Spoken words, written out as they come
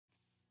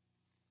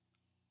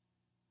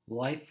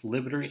Life,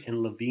 Liberty,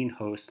 and Levin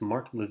host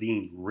Mark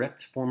Levin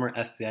ripped former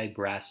FBI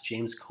brass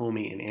James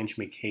Comey and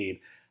Andrew McCabe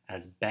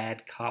as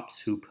bad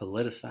cops who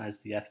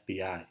politicized the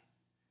FBI.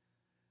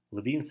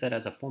 Levin said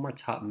as a former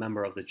top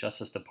member of the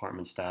Justice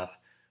Department staff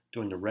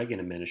during the Reagan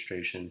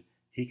administration,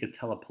 he could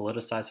tell a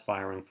politicized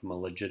firing from a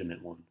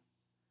legitimate one.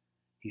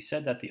 He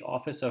said that the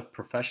Office of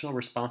Professional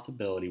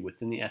Responsibility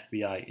within the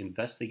FBI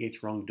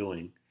investigates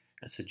wrongdoing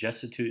and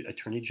suggested to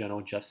Attorney General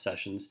Jeff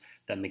Sessions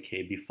that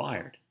McCabe be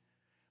fired.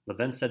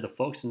 Levin said the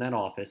folks in that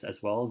office,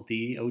 as well as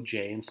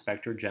DOJ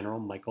Inspector General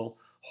Michael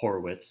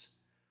Horowitz,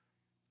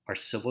 are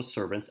civil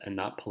servants and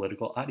not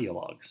political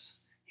ideologues.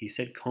 He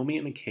said Comey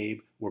and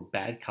McCabe were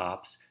bad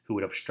cops who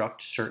would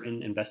obstruct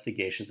certain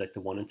investigations like the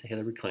one into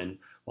Hillary Clinton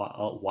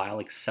while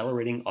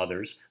accelerating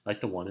others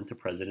like the one into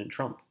President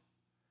Trump.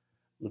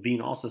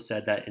 Levin also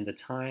said that in the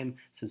time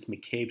since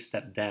McCabe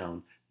stepped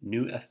down,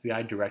 new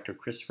FBI Director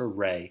Christopher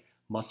Wray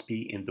must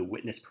be in the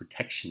Witness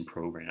Protection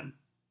Program.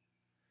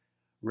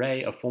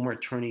 Wray, a former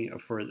attorney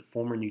for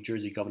former New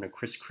Jersey Governor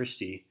Chris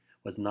Christie,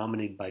 was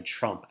nominated by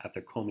Trump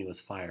after Comey was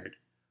fired.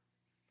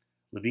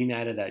 Levin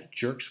added that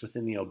jerks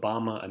within the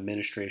Obama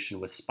administration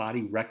with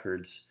spotty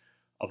records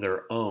of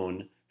their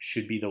own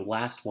should be the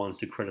last ones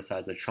to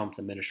criticize the Trump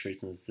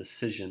administration's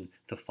decision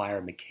to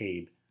fire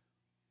McCabe.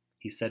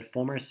 He said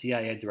former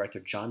CIA Director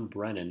John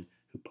Brennan,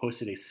 who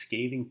posted a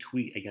scathing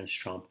tweet against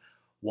Trump,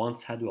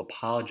 once had to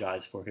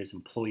apologize for his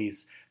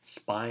employees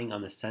spying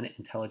on the Senate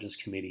Intelligence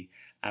Committee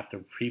after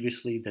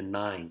previously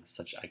denying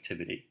such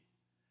activity.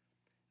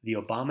 The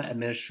Obama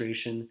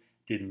administration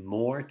did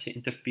more to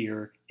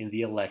interfere in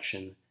the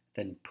election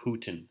than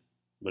Putin,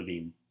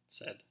 Levin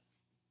said.